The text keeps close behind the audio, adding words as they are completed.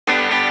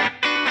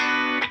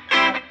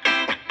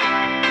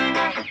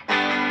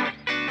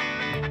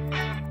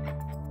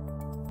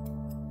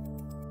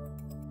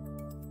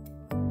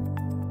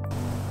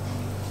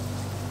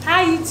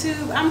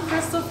YouTube. I'm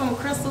Crystal from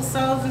Crystal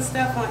Sews and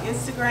Stuff on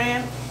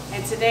Instagram,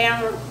 and today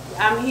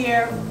I'm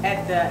here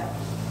at the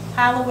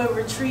Hollywood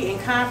Retreat and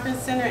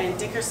Conference Center in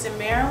Dickerson,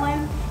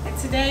 Maryland, and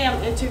today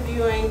I'm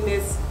interviewing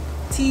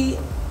Mrs.Tee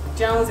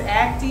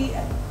Jones-Actie,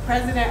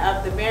 President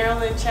of the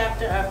Maryland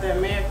chapter of the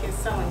American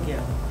Sewing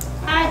Guild.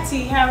 Hi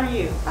T, how are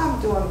you? I'm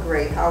doing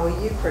great. How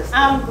are you, Crystal?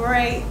 I'm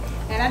great,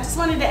 and I just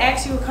wanted to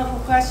ask you a couple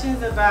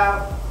questions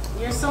about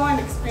your sewing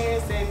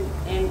experience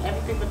and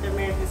everything with the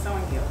American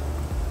Sewing Guild.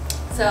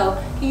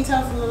 So, can you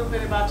tell us a little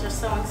bit about your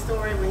sewing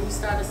story, when you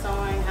started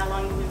sewing, how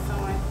long you've been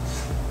sewing?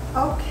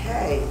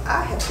 Okay,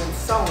 I have been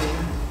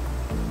sewing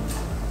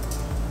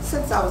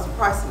since I was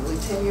approximately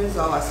 10 years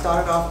old. I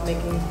started off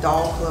making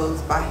doll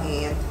clothes by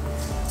hand,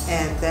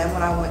 and then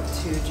when I went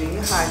to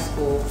junior high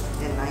school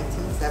in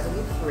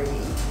 1973,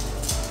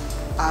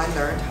 I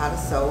learned how to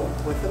sew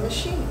with a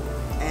machine,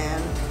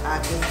 and I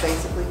just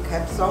basically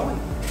kept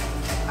sewing.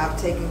 I've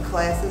taken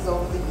classes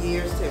over the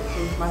years to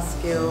improve my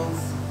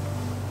skills,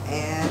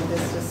 and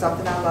it's just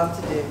something I love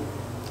to do.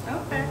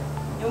 Okay.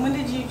 And when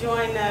did you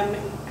join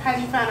how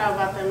did you find out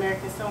about the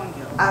American Sewing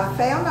Guild? I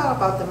found out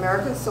about the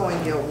American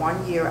Sewing Guild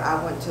one year.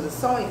 I went to the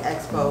Sewing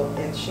Expo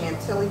in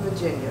Chantilly,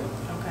 Virginia.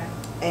 Okay.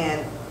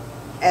 And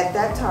at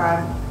that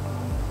time,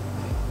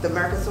 the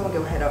American Sewing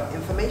Guild had an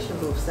information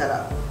booth set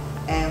up.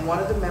 And one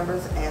of the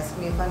members asked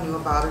me if I knew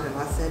about it, and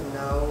I said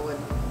no, and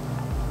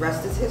the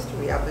rest is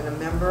history. I've been a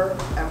member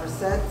ever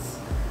since.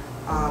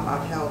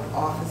 I've held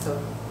office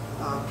of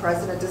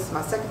president. This is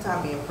my second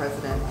time being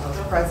president. I was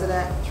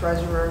president,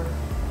 treasurer,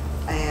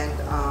 and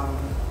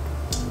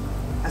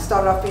I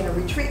started off being a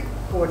retreat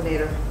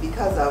coordinator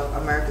because of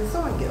American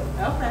Sewing Guild.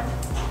 Okay.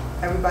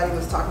 Everybody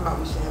was talking about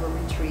we should have a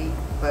retreat,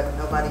 but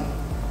nobody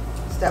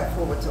stepped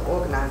forward to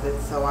organize it,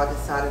 so I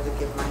decided to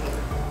give my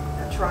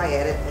hand a try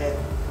at it, and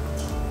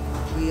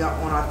we are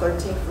on our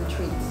 13th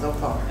retreat so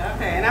far.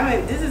 Okay,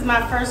 and this is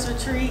my first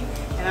retreat,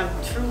 and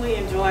I'm truly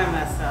enjoying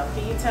myself.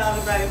 Can you tell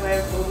everybody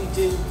what we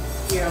do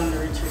here on the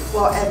retreat?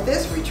 Well, at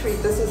this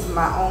retreat, this is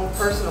my own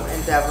personal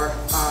endeavor,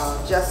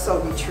 Just So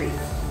Retreat.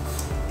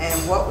 And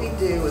what we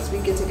do is we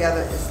get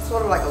together, it's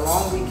sort of like a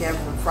long weekend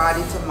from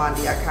Friday to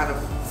Monday. I kind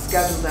of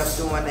scheduled them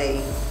doing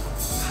a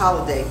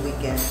holiday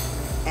weekend.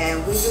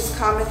 And we just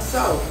come and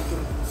sew.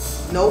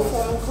 No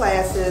formal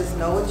classes,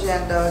 no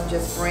agenda,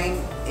 just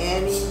bring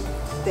anything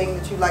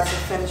that you like to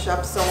finish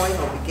up sewing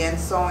or begin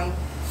sewing,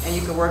 and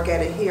you can work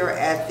at it here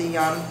at the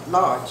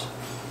lodge.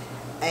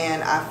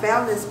 And I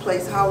found this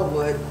place,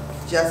 Hollywood,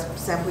 just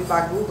simply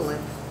by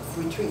Googling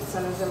retreat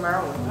centers in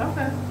Maryland.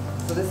 Okay.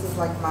 So this is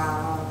like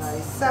my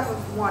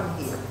 7th one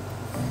here.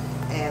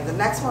 And the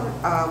next one,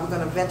 we're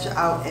going to venture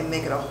out and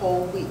make it a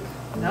whole week.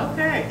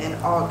 Okay. In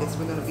August.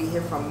 We're going to be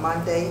here from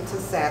Monday to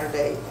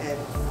Saturday, and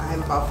I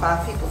have about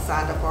 5 people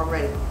signed up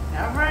already.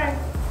 All right.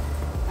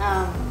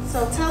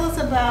 So tell us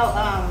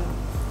about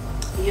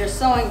your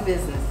sewing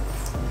business.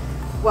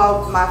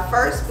 Well, my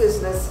first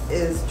business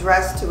is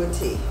Dress to a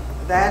T.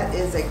 That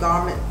is a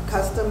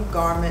custom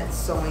garment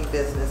sewing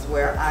business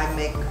where I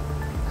make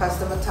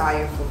custom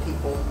attire for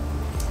people.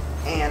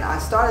 And I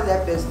started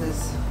that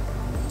business,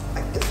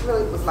 it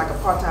really was like a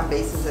part-time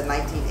basis in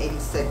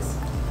 1986.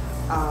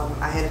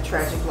 I had a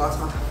tragic loss.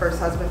 My first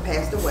husband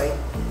passed away,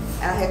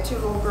 and I had 2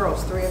 little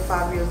girls, 3 and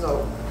 5 years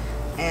old.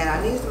 And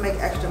I needed to make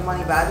extra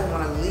money, but I didn't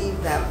want to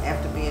leave them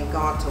after being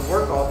gone to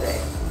work all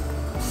day.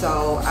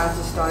 So I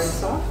just started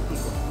sewing for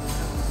people.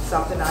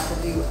 Something I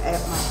could do at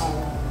my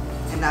home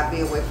and not be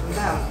away from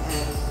them.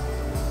 And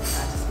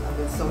I've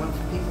been sewing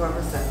for people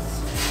ever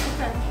since.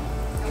 Okay.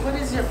 And what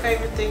is your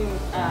favorite thing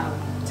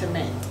to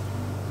make?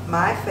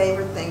 My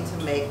favorite thing to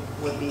make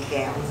would be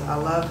gowns. I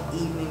love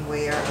evening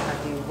wear.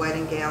 I do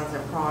wedding gowns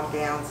and prom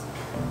gowns.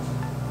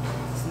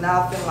 It's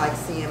nothing like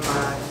seeing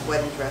my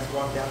wedding dress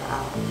walk down the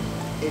aisle.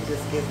 It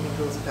just gives me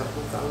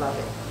goosebumps. I love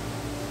it.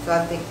 So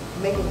I think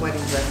making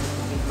wedding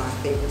dresses would be my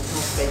most favorite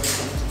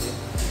thing to do.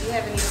 Do you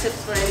have any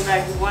tips for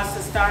anybody who wants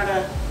to start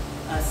a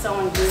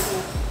sewing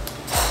business?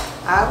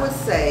 I would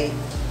say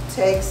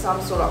take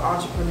some sort of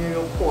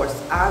entrepreneurial course.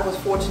 I was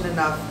fortunate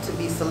enough to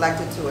be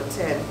selected to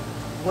attend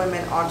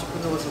Women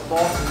Entrepreneurs of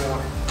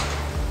Baltimore,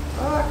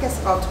 I guess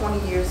about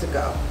 20 years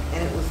ago.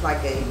 And it was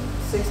like a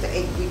 6 to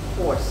 8 week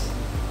course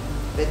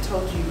that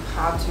told you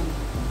how to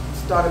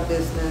start a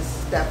business,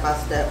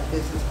 step-by-step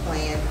business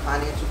plan,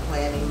 financial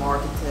planning,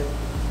 marketing,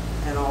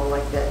 and all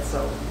like that.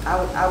 So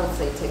I would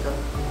say take a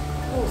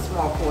little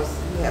small course.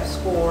 You have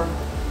SCORE,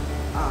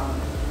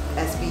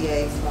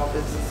 SBA, Small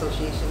Business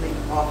Association, they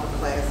offer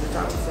classes.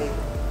 I would say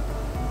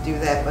do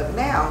that. But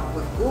now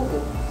with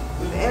Google,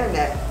 with the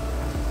internet,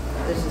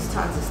 there's just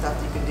tons of stuff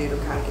you can do to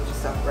kind of get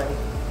yourself ready.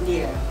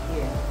 Yeah.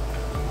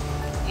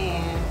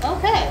 And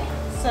okay,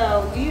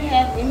 so do you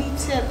have any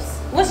tips?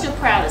 What's your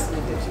proudest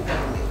look that you've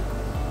ever made?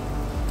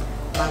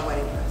 My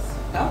wedding dress.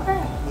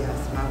 Okay. Yes,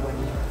 my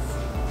wedding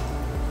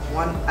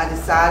dress. I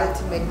decided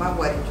to make my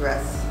wedding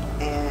dress,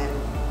 and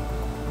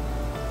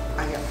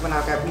when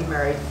I got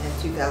remarried in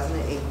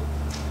 2008.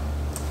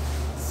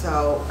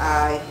 So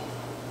I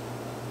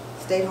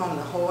stayed home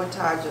the whole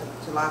entire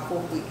July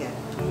 4th weekend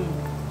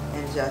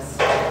and just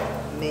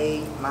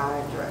made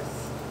my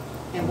dress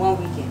In one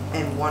weekend.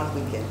 in one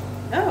weekend,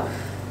 Oh,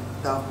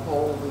 the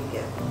whole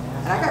weekend.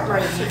 And I got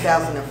married in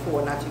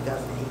 2004, not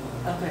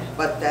 2008. okay.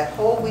 But that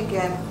whole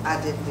weekend,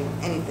 I didn't do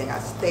anything. I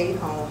stayed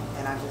home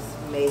and I just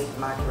made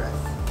my dress.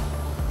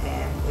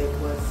 And it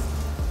was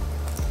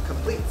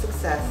complete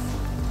success.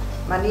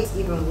 My niece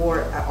even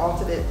wore it. I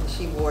altered it and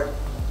she wore it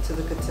to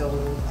the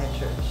cotillion at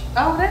church.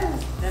 Oh,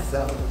 that's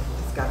So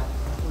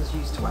it was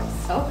used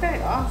twice.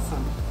 okay.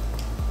 Awesome.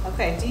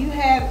 Okay. Do you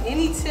have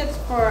any tips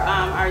for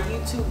our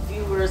YouTube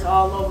viewers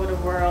all over the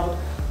world?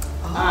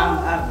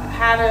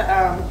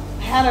 How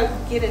to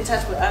get in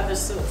touch with other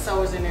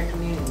sewers in their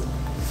community?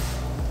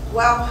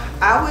 Well,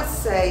 I would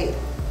say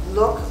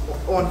look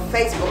on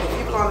Facebook. If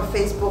you go on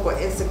Facebook or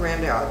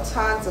Instagram, there are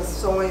tons of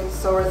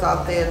sewers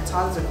out there,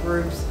 tons of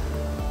groups.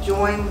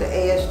 Join the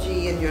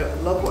ASG in your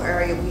local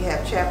area. We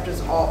have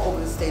chapters all over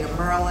the state of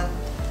Maryland.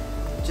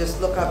 Just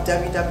look up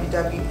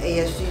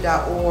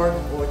www.asg.org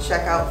or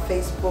check out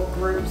Facebook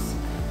groups.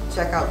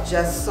 Check out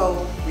Just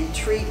Sew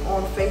Retreat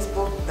on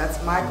Facebook.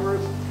 That's my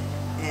group.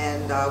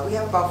 And we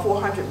have about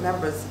 400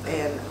 members,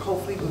 and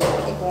hopefully we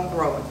will keep on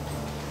growing.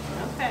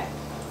 Okay.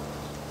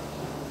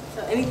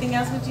 So anything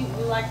else would you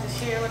like to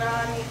share with our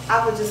audience?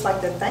 I would just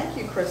like to thank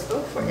you, Crystal,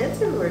 for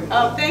interviewing me.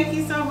 Oh, thank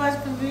you so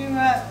much for being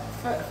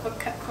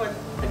for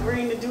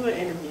agreeing to do an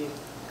interview.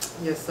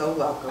 You're so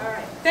welcome. All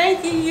right.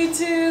 Thank you, you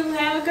two.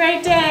 Have a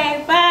great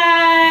day.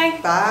 Bye.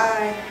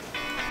 Bye.